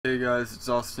Hey guys, it's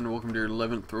Austin. Welcome to your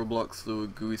 11th Roblox Lua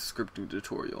GUI scripting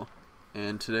tutorial.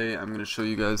 And today I'm going to show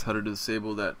you guys how to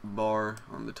disable that bar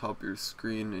on the top of your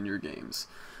screen in your games,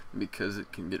 because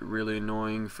it can get really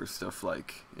annoying for stuff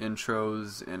like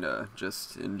intros and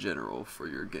just in general for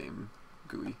your game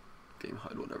GUI, game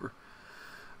HUD, whatever.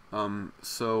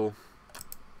 So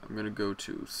I'm going to go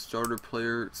to starter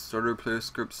player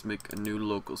scripts, make a new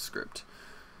local script.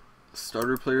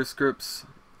 Starter player scripts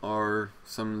are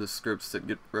some of the scripts that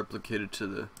get replicated to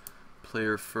the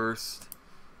player first,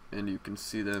 and you can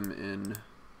see them in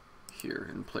here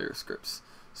in player scripts.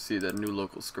 See that new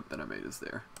local script that I made is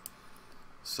there.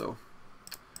 So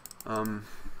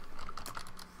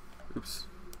oops,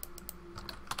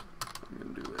 I'm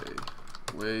gonna do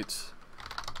a wait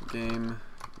game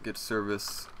get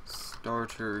service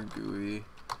starter GUI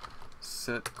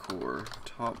set core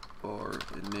top bar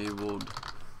enabled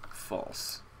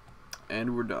false.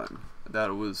 And we're done.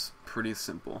 That was pretty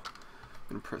simple. I'm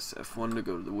going to press F1 to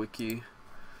go to the wiki.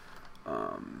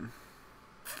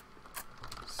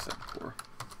 Set core.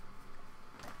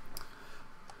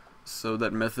 So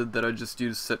that method that I just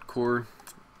used, set core,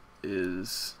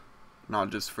 is not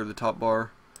just for the top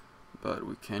bar, but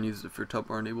we can use it for top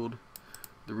bar enabled.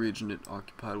 The region it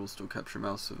occupied will still capture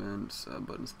mouse events.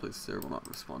 Buttons placed there will not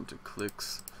respond to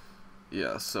clicks.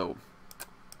 Yeah, so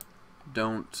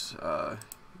don't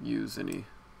use any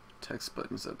text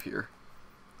buttons up here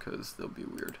because they'll be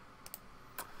weird.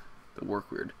 They'll work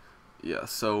weird. Yeah,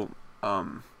 so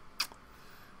I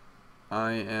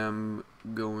am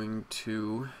going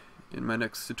to, in my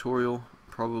next tutorial,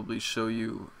 probably show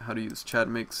you how to use chat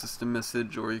make system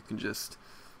message, or you can just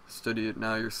study it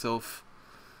now yourself.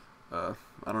 I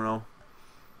don't know.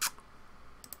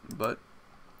 But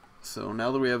so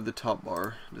now that we have the top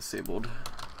bar disabled,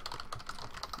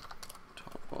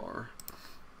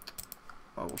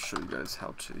 I will show you guys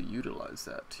how to utilize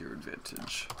that to your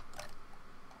advantage.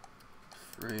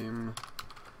 Frame.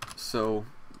 So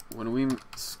when we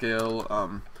scale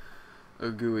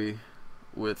a GUI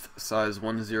with size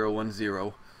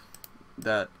 1010,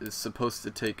 that is supposed to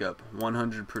take up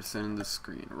 100% of the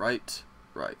screen, right?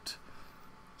 Right.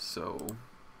 So I'm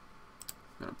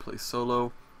gonna play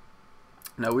solo.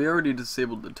 Now we already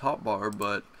disabled the top bar,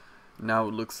 but now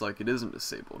it looks like it isn't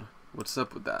disabled. What's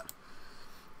up with that?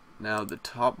 Now the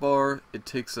top bar, it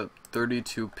takes up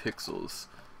 32 pixels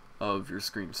of your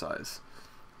screen size.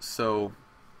 So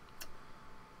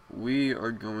we are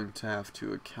going to have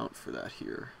to account for that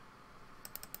here.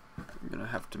 I'm going to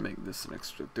have to make this an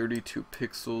extra 32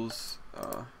 pixels.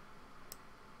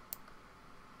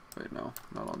 Wait, no,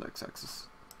 not on the x-axis.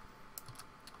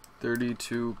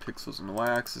 32 pixels on the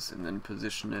y-axis, and then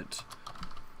position it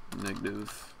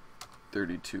negative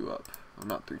 32 up. Oh,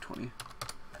 not 320.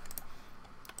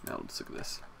 Now let's look at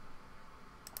this.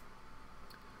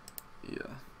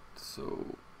 Yeah,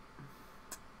 so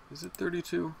is it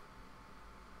 32?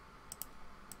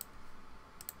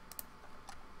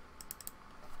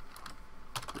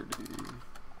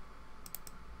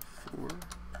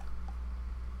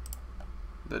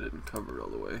 That didn't cover it all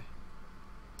the way.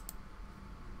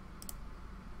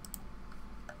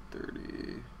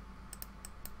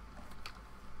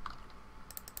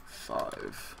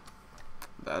 35.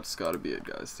 That's gotta be it,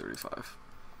 guys. 35.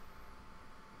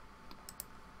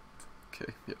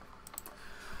 Okay, yeah.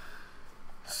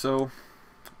 So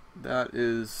that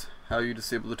is how you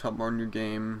disable the top bar in your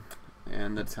game,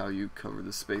 and that's how you cover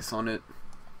the space on it.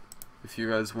 If you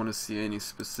guys want to see any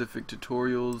specific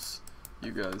tutorials,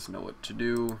 you guys know what to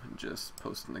do. Just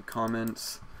post in the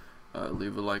comments,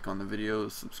 leave a like on the video,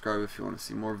 subscribe if you want to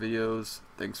see more videos.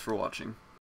 Thanks for watching.